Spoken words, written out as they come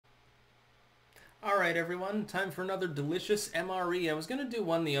Alright everyone, time for another delicious MRE. I was going to do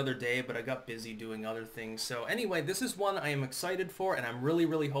one the other day, but I got busy doing other things. So anyway, this is one I am excited for, and I'm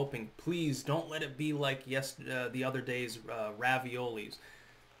really hoping, please don't let it be like the other day's raviolis.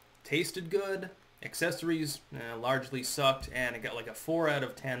 Tasted good, accessories largely sucked, and it got like a 4 out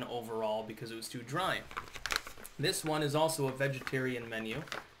of 10 overall because it was too dry. This one is also a vegetarian menu.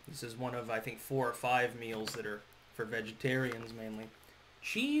 This is one of, I think, 4 or 5 meals that are for vegetarians mainly.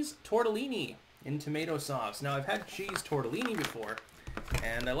 Cheese tortellini in tomato sauce. Now, I've had cheese tortellini before,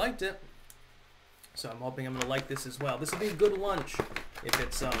 and I liked it. So I'm hoping I'm going to like this as well. This will be a good lunch if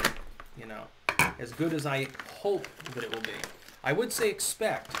it's, you know, as good as I hope that it will be. I would say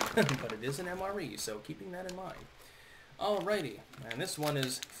expect, but it is an MRE, so keeping that in mind. Alrighty, and this one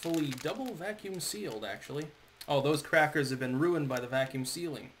is fully double vacuum sealed, actually. Oh, those crackers have been ruined by the vacuum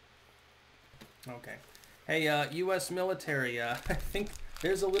sealing. Okay. Hey, U.S. military, I think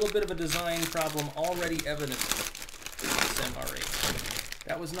there's a little bit of a design problem already evident in this MRE.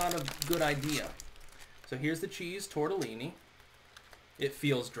 That was not a good idea. So here's the cheese tortellini. It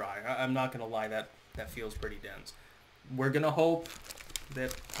feels dry. I'm not going to lie, that feels pretty dense. We're going to hope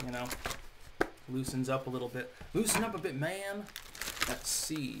that, you know, loosens up a little bit. Loosen up a bit, man. Let's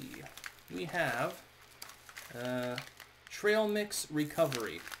see. We have trail mix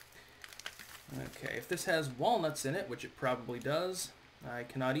recovery. Okay, if this has walnuts in it, which it probably does, I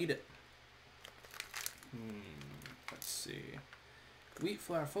cannot eat it. Let's see. Wheat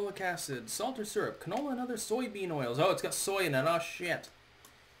flour, folic acid, salt or syrup, canola and other soybean oils. Oh, it's got soy in it. Oh, shit.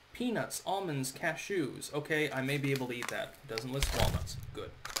 Peanuts, almonds, cashews. Okay, I may be able to eat that. It doesn't list walnuts. Good.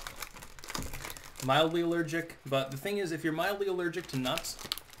 Mildly allergic, but the thing is, if you're mildly allergic to nuts,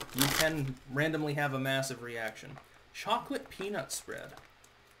 you can randomly have a massive reaction. Chocolate peanut spread.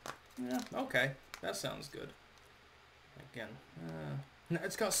 Yeah, okay. That sounds good. Again,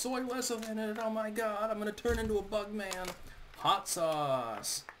 it's got soy lecithin in it. Oh my god, I'm going to turn into a bug man. Hot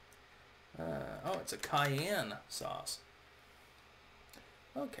sauce. Oh, it's a cayenne sauce.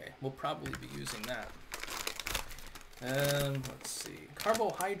 Okay, we'll probably be using that. Let's see.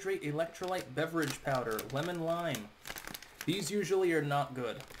 Carbohydrate electrolyte beverage powder, lemon lime. These usually are not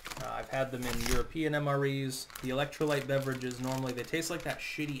good. I've had them in European MREs. The electrolyte beverages, normally they taste like that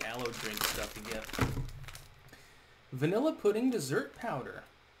shitty aloe drink stuff you get. Vanilla pudding dessert powder.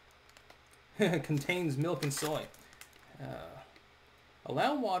 Contains milk and soy.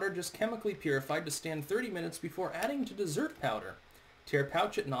 Allow water just chemically purified to stand 30 minutes before adding to dessert powder. Tear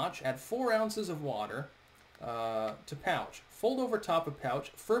pouch at notch. Add 4 ounces of water to pouch. Fold over top of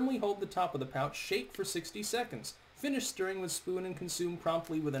pouch. Firmly hold the top of the pouch. Shake for 60 seconds. Finish stirring with spoon and consume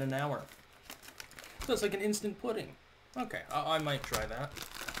promptly within an hour. So it's like an instant pudding. Okay, I might try that.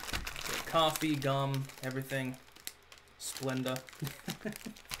 Coffee, gum, everything. Splenda.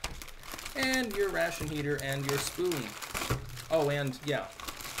 And your ration heater and your spoon. Oh, and yeah.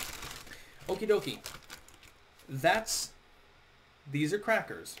 Okie dokie. These are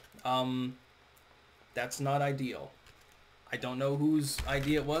crackers. That's not ideal. I don't know whose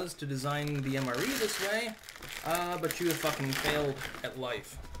idea it was to design the MRE this way, but you have fucking failed at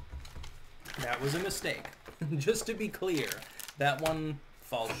life. That was a mistake. Just to be clear, that one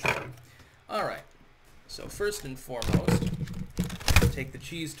falls short. Alright, so first and foremost, take the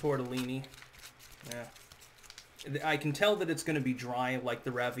cheese tortellini. Yeah. I can tell that it's going to be dry like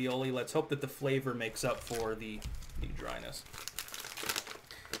the ravioli. Let's hope that the flavor makes up for the dryness.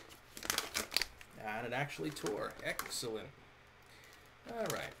 And it actually tore. Excellent.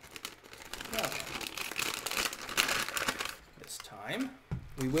 Alright. Well, this time,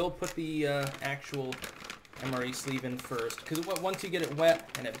 we will put the actual MRE sleeve in first, because once you get it wet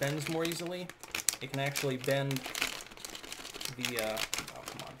and it bends more easily, it can actually bend the, oh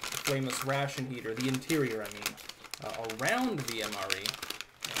come on, the flameless ration heater, the interior, I mean, around the MRE,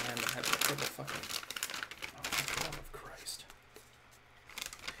 and have the fucking, oh, for the love of Christ.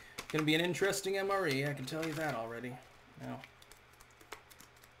 It's gonna be an interesting MRE, I can tell you that already. Now,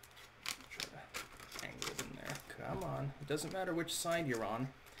 come on. It doesn't matter which side you're on.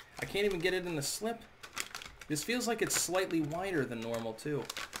 I can't even get it in the slip. This feels like it's slightly wider than normal, too.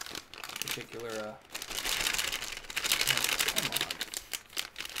 Particular, come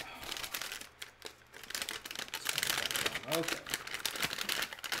on. Okay.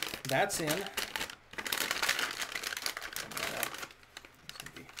 That's in. I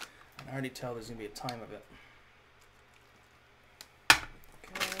can already tell there's going to be a time of it.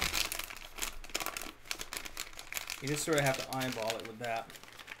 You just sort of have to eyeball it with that.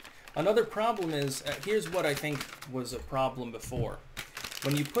 Another problem is, here's what I think was a problem before.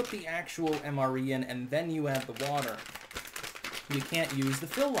 When you put the actual MRE in and then you add the water, you can't use the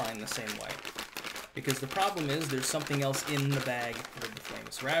fill line the same way. Because the problem is there's something else in the bag with the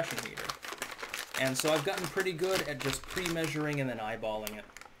flameless ration heater. And so I've gotten pretty good at just pre-measuring and then eyeballing it.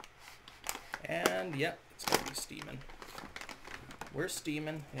 And yep, it's gonna be steaming. We're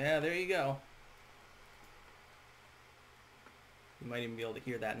steaming. Yeah, there you go. You might even be able to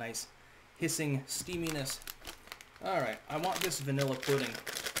hear that nice hissing steaminess. Alright, I want this vanilla pudding.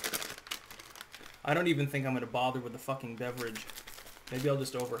 I don't even think I'm going to bother with the fucking beverage. Maybe I'll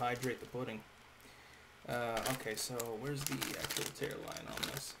just overhydrate the pudding. Okay, so where's the actual tear line on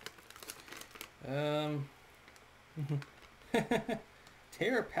this?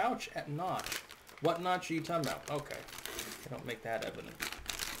 Tear pouch at notch. What notch are you talking about? Okay. I don't make that evident.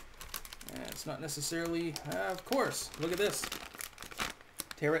 It's not necessarily... of course. Look at this.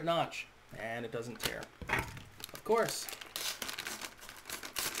 Tear at notch. And it doesn't tear. Of course.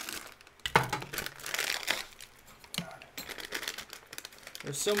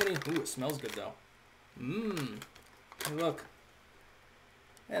 There's so many... Ooh, it smells good, though. Mmm. Hey, look.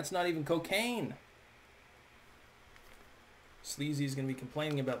 That's not even cocaine. Sleazy's going to be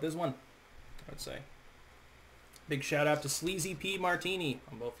complaining about this one, I'd say. Big shout out to Sleazy P Martini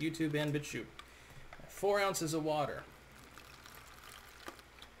on both YouTube and BitChute. 4 ounces of water.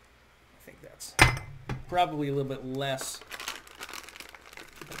 I think that's probably a little bit less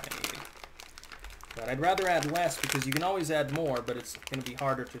than I need. But I'd rather add less because you can always add more, but it's going to be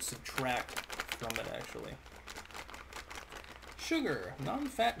harder to subtract from it, actually. Sugar,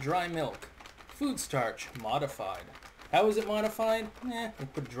 non-fat dry milk, food starch, modified. How is it modified? They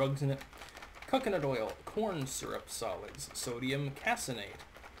put drugs in it. Coconut oil, corn syrup solids, sodium caseinate.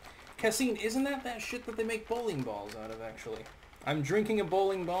 Casein, isn't that shit that they make bowling balls out of, actually? I'm drinking a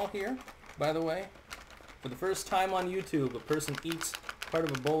bowling ball here, by the way. For the first time on YouTube, a person eats part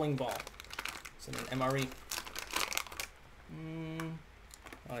of a bowling ball. It's in an MRE.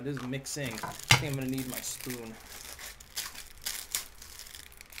 Oh, it is mixing. I think I'm going to need my spoon.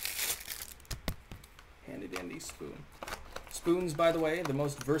 Handy dandy spoon. Spoons, by the way, the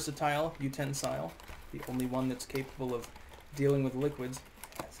most versatile utensil. The only one that's capable of dealing with liquids.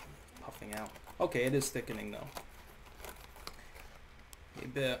 That's puffing out. Okay, it is thickening, though. A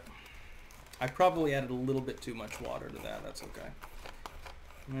bit. I probably added a little bit too much water to that. That's okay.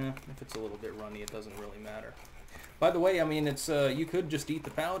 If it's a little bit runny, it doesn't really matter. By the way, I mean, it's you could just eat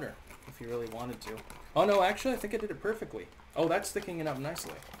the powder if you really wanted to. Oh, no, actually, I think I did it perfectly. Oh, that's thickening up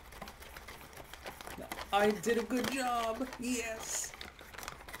nicely. I did a good job. Yes.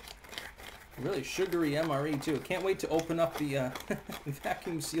 Really sugary MRE, too. Can't wait to open up the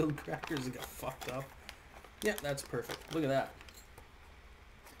vacuum-sealed crackers that got fucked up. Yep, that's perfect. Look at that.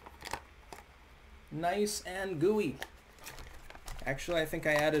 Nice and gooey. Actually, I think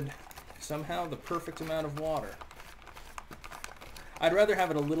I added somehow the perfect amount of water. I'd rather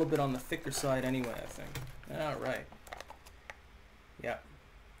have it a little bit on the thicker side anyway, I think. All right. Yeah.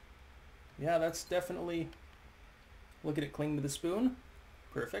 Yeah, that's definitely... Look at it cling to the spoon.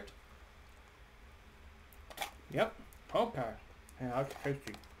 Perfect. Yep. Okay. Yeah, that's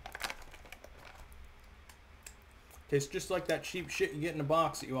tasty. Tastes just like that cheap shit you get in a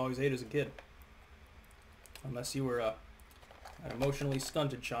box that you always ate as a kid. Unless you were an emotionally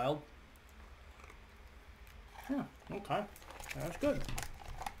stunted child. Yeah, okay. That's good.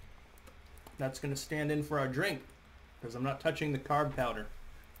 That's going to stand in for our drink. Because I'm not touching the carb powder.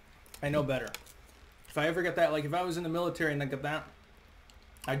 I know better. If I ever get that, like if I was in the military and I got that,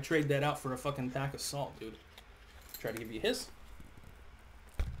 I'd trade that out for a fucking pack of salt, dude. Try to give you a hiss.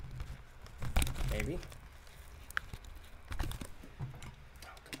 Maybe.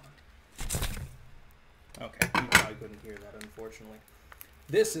 Okay, you probably couldn't hear that, unfortunately.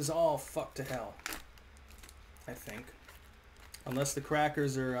 This is all fucked to hell, I think. Unless the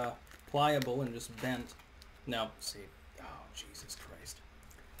crackers are pliable and just bent. No, see. Oh, Jesus Christ.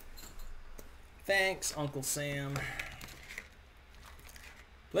 Thanks, Uncle Sam.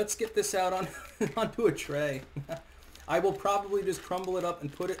 Let's get this out on onto a tray. I will probably just crumble it up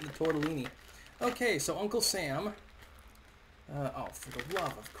and put it in the tortellini. Okay, so Uncle Sam. Oh, for the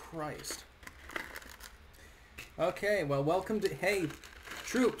love of Christ. Okay, well, welcome to... Hey,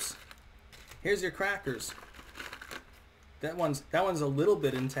 troops. Here's your crackers. That one's a little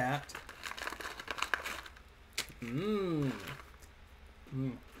bit intact. Nice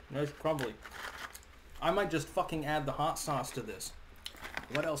crumbly. I might just fucking add the hot sauce to this.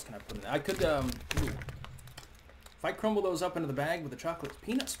 What else can I put in there? I could, if I crumble those up into the bag with the chocolate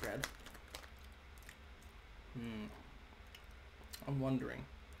peanut spread. I'm wondering.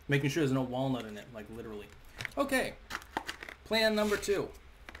 Making sure there's no walnut in it, like literally. Okay. Plan number 2.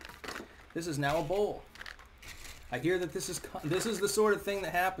 This is now a bowl. I hear that this is the sort of thing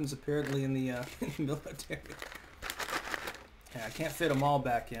that happens apparently in the, in the military. Yeah, I can't fit them all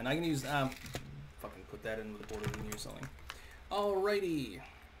back in. I can use fucking put that in with the Tortellini or something. Alrighty.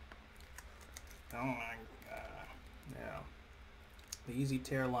 Oh my god. Yeah. The easy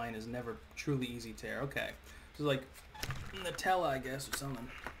tear line is never truly easy tear. Okay. This is like Nutella, I guess, or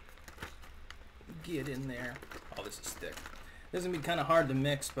something. Get in there. Oh, this is thick. This is gonna be kind of hard to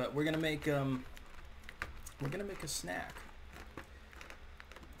mix, but we're gonna make a snack.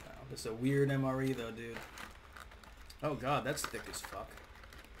 Wow, this is a weird MRE though, dude. Oh god, that's thick as fuck.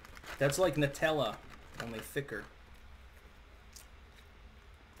 That's like Nutella, only thicker.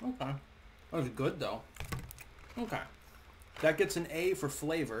 Okay. That was good though. Okay. That gets an A for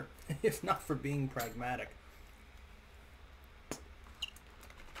flavor, if not for being pragmatic.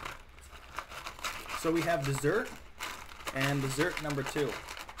 So we have dessert, and dessert number 2.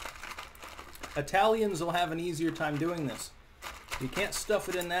 Italians will have an easier time doing this. You can't stuff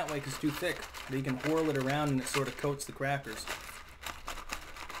it in that way because it's too thick, but you can whirl it around and it sort of coats the crackers.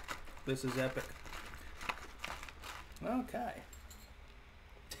 This is epic. Okay.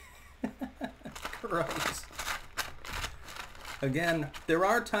 Gross. Again, there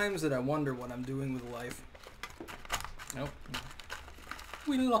are times that I wonder what I'm doing with life. Nope.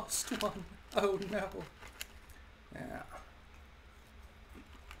 We lost one. Oh no. Yeah.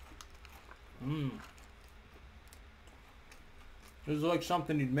 Mmm. This is like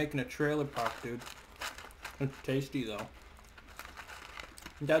something you'd make in a trailer park, dude. It's tasty though.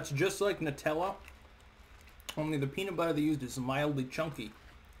 That's just like Nutella, only the peanut butter they used is mildly chunky.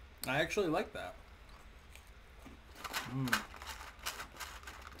 I actually like that. Mmm.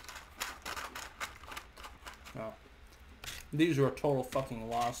 Oh. These are a total fucking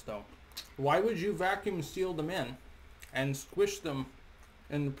loss though. Why would you vacuum seal them in and squish them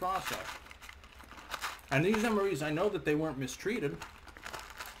in the process? And these MREs, I know that they weren't mistreated.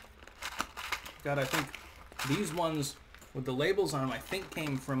 God, I think these ones with the labels on them, I think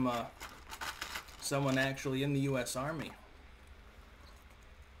came from someone actually in the U.S. Army.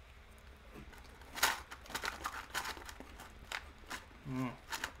 Mm.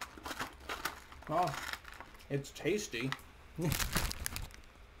 Oh, it's tasty.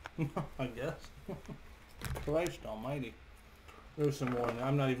 I guess. Christ almighty. There's some more in there.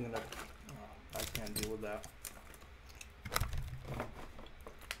 I'm not even gonna... I can't deal with that.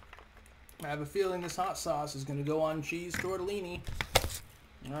 I have a feeling this hot sauce is gonna go on cheese tortellini.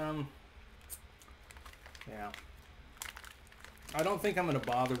 Yeah. I don't think I'm gonna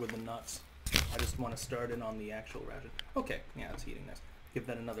bother with the nuts. I just want to start in on the actual ration. Okay, yeah, it's heating this. Give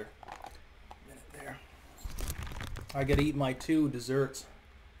that another minute there. I gotta eat my 2 desserts.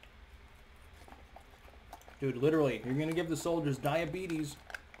 Dude, literally, you're gonna give the soldiers diabetes.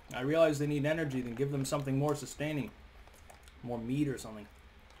 I realize they need energy, then give them something more sustaining. More meat or something.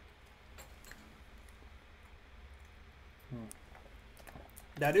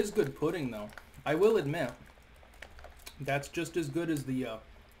 That is good pudding, though. I will admit, that's just as good as the,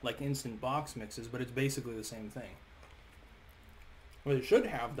 like, instant box mixes, but it's basically the same thing. What it should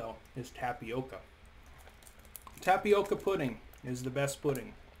have, though, is tapioca. Tapioca pudding is the best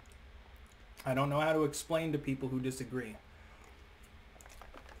pudding. I don't know how to explain to people who disagree.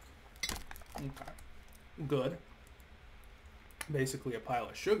 Okay. Good. Basically a pile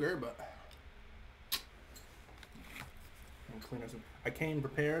of sugar, but... clean as I came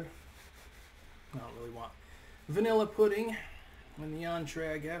prepared. I don't really want vanilla pudding in the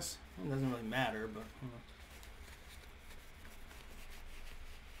entree, I guess. It doesn't really matter, but...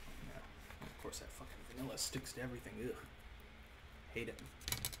 yeah. Of course, that fucking vanilla sticks to everything. Ugh. Hate it.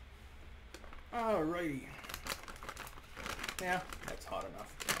 Alrighty. Yeah, that's hot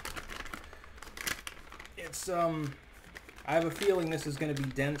enough. It's, I have a feeling this is going to be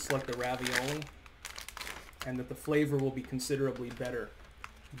dense like the ravioli, and that the flavor will be considerably better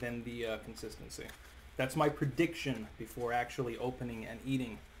than the consistency. That's my prediction before actually opening and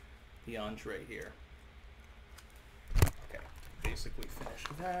eating the entree here. Okay, basically finished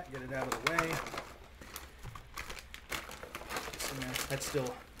that. Get it out of the way. That's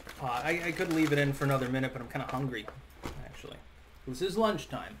still hot. I could leave it in for another minute, but I'm kind of hungry, actually. This is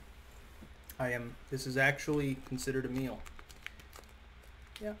lunchtime. This is actually considered a meal.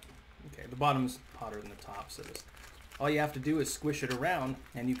 Yeah. Okay, the bottom's hotter than the top, so all you have to do is squish it around,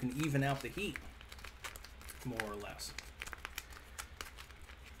 and you can even out the heat, more or less.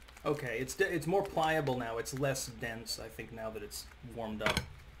 Okay, it's more pliable now. It's less dense, I think, now that it's warmed up.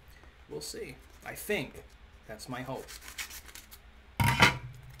 We'll see. I think. That's my hope.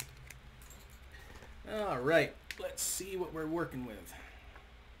 All right, let's see what we're working with.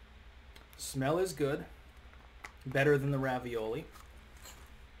 Smell is good. Better than the ravioli.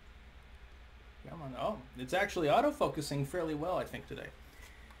 Come on. Oh, it's actually autofocusing fairly well, I think, today.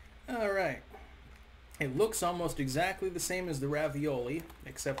 All right. It looks almost exactly the same as the ravioli,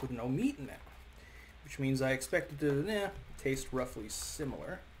 except with no meat in it, which means I expect it to taste roughly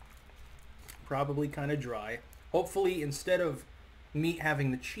similar. Probably kind of dry. Hopefully, instead of meat having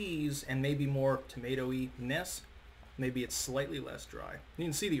the cheese and maybe more tomato-y-ness, maybe it's slightly less dry. You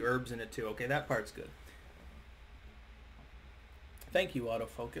can see the herbs in it too. Okay, that part's good. Thank you,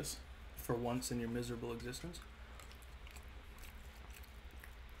 autofocus, for once in your miserable existence.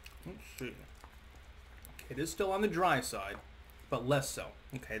 Let's see. It is still on the dry side, but less so.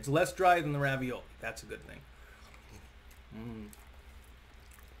 Okay, it's less dry than the ravioli. That's a good thing.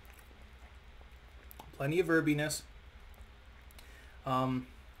 Plenty of herbiness.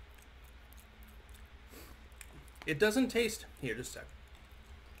 It doesn't taste... Here, just a sec.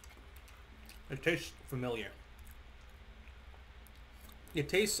 It tastes familiar. It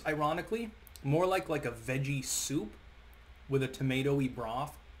tastes, ironically, more like a veggie soup with a tomato-y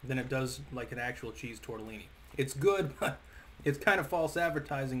broth than it does like an actual cheese tortellini. It's good, but it's kind of false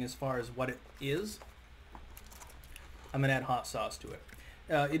advertising as far as what it is. I'm gonna add hot sauce to it.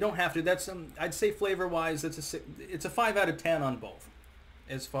 You don't have to. That's I'd say flavor-wise, it's a 5 out of 10 on both,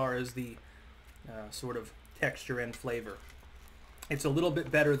 as far as the sort of texture and flavor. It's a little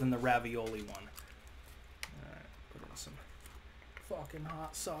bit better than the ravioli one. All right, put in some fucking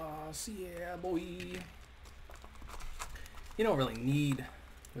hot sauce, yeah, boy. You don't really need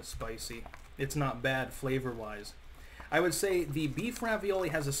the spicy. It's not bad flavor-wise. I would say the beef ravioli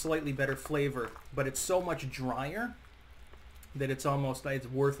has a slightly better flavor, but it's so much drier that it's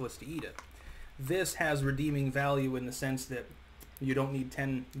worthless to eat it. This has redeeming value in the sense that you don't need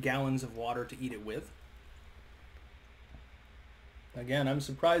 10 gallons of water to eat it with. Again, I'm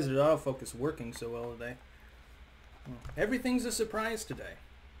surprised that autofocus is working so well today. Everything's a surprise today.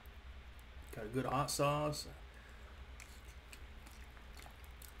 Got a good hot sauce.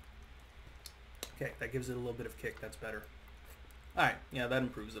 Okay, that gives it a little bit of kick. That's better. Alright, yeah, that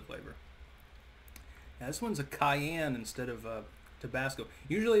improves the flavor. Yeah, this one's a cayenne instead of Tabasco.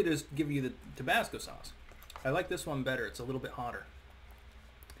 Usually it just give you the Tabasco sauce. I like this one better. It's a little bit hotter.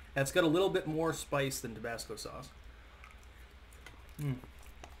 It's got a little bit more spice than Tabasco sauce.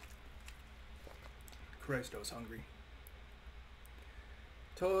 Christ, I was hungry.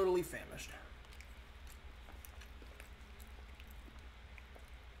 Totally famished.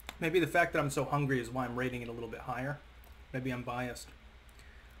 Maybe the fact that I'm so hungry is why I'm rating it a little bit higher. Maybe I'm biased.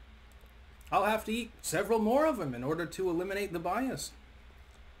 I'll have to eat several more of them in order to eliminate the bias.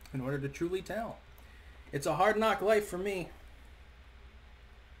 In order to truly tell. It's a hard knock life for me.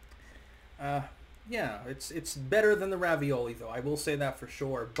 Yeah, it's better than the ravioli though. I will say that for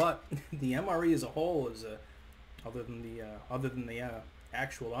sure. But the MRE as a whole is other than the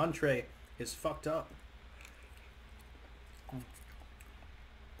actual entree is fucked up.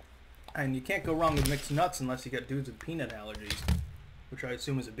 And you can't go wrong with mixed nuts unless you get dudes with peanut allergies, which I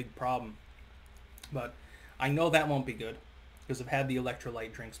assume is a big problem. But I know that won't be good because I've had the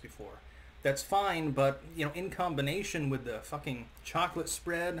electrolyte drinks before. That's fine, but you know, in combination with the fucking chocolate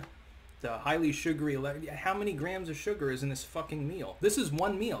spread, the highly sugary, how many grams of sugar is in this fucking meal? This is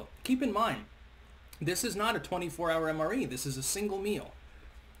one meal. Keep in mind, this is not a 24-hour MRE. This is a single meal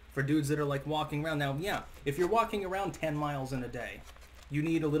for dudes that are like walking around. Now, yeah, if you're walking around 10 miles in a day, you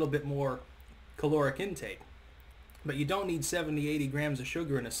need a little bit more caloric intake. But you don't need 70, 80 grams of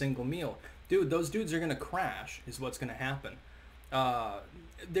sugar in a single meal. Dude, those dudes are going to crash is what's going to happen.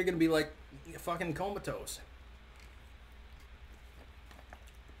 They're going to be like fucking comatose.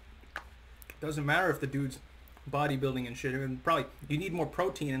 Doesn't matter if the dude's bodybuilding and shit. I mean, probably you need more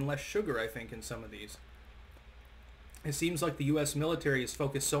protein and less sugar, I think, in some of these. It seems like the U.S. military is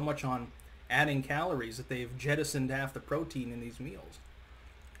focused so much on adding calories that they've jettisoned half the protein in these meals.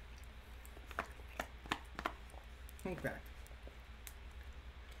 Okay.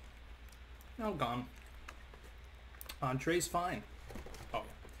 All gone. Entree's fine. Oh.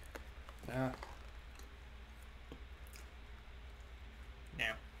 Yeah.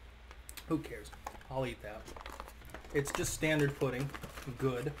 Who cares? I'll eat that. It's just standard pudding.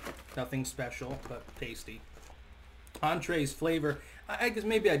 Good. Nothing special, but tasty. Entree's flavor, I guess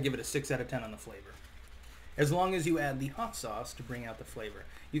maybe I'd give it a 6 out of 10 on the flavor. As long as you add the hot sauce to bring out the flavor.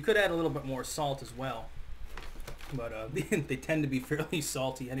 You could add a little bit more salt as well. But they tend to be fairly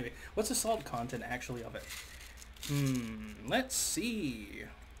salty anyway. What's the salt content actually of it? Let's see.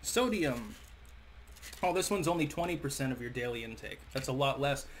 Sodium. Oh, this one's only 20% of your daily intake. That's a lot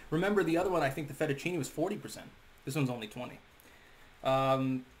less. Remember the other one, I think the fettuccine was 40%. This one's only 20.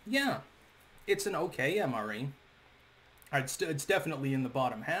 Yeah. It's an okay MRE. It's definitely in the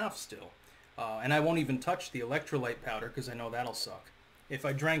bottom half still. And I won't even touch the electrolyte powder because I know that'll suck. If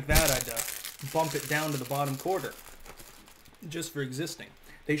I drank that, I'd bump it down to the bottom quarter just for existing.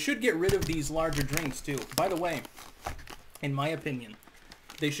 They should get rid of these larger drinks too. By the way, in my opinion,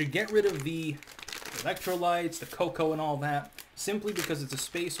 they should get rid of the electrolytes, the cocoa and all that, simply because it's a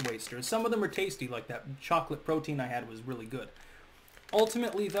space waster. Some of them are tasty, like that chocolate protein I had was really good.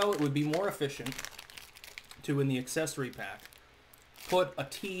 Ultimately, though, it would be more efficient to, in the accessory pack, put a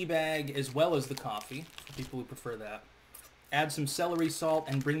tea bag as well as the coffee, for people who prefer that, add some celery salt,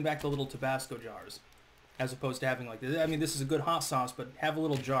 and bring back the little Tabasco jars, as opposed to having like this. I mean, this is a good hot sauce, but have a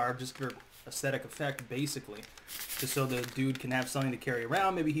little jar just for aesthetic effect, basically, just so the dude can have something to carry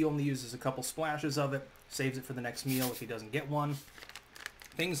around. Maybe he only uses a couple splashes of it, saves it for the next meal if he doesn't get one.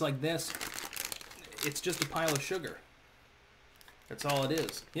 Things like this, it's just a pile of sugar. That's all it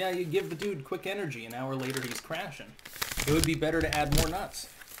is. Yeah, you give the dude quick energy, an hour later he's crashing. It would be better to add more nuts.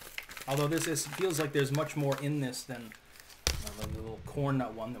 Although this feels like there's much more in this than the little corn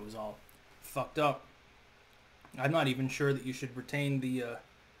nut one that was all fucked up. I'm not even sure that you should retain the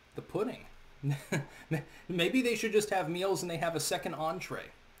pudding. Maybe they should just have meals and they have a second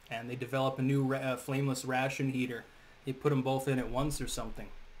entree. And they develop a new flameless ration heater. You put them both in at once or something.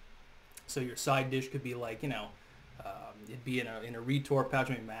 So your side dish could be like, you know, it'd be in a retort pouch,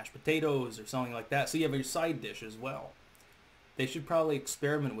 maybe mashed potatoes or something like that. So you have your side dish as well. They should probably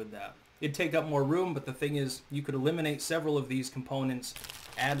experiment with that. It'd take up more room, but the thing is, you could eliminate several of these components,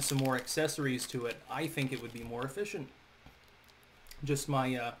 add some more accessories to it. I think it would be more efficient. Just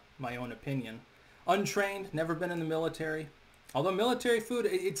my my own opinion. Untrained, never been in the military. Although military food,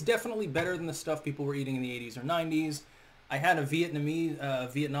 it's definitely better than the stuff people were eating in the 80s or 90s. I had a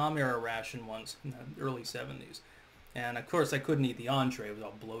Vietnam era ration once in the early 70s. And of course I couldn't eat the entree, it was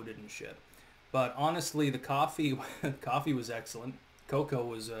all bloated and shit. But honestly, the coffee was excellent. Cocoa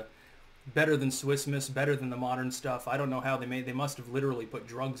was better than Swiss Miss, better than the modern stuff. I don't know how they must have literally put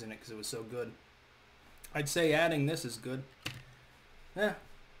drugs in it because it was so good. I'd say adding this is good. Yeah,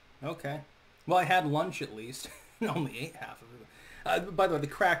 okay. Well, I had lunch at least. Only ate half of it. By the way, the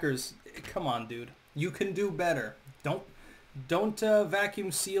crackers, come on, dude. You can do better. Don't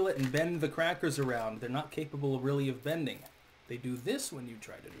vacuum seal it and bend the crackers around. They're not capable really of bending. They do this when you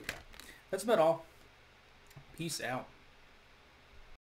try to do that. That's about all. Peace out.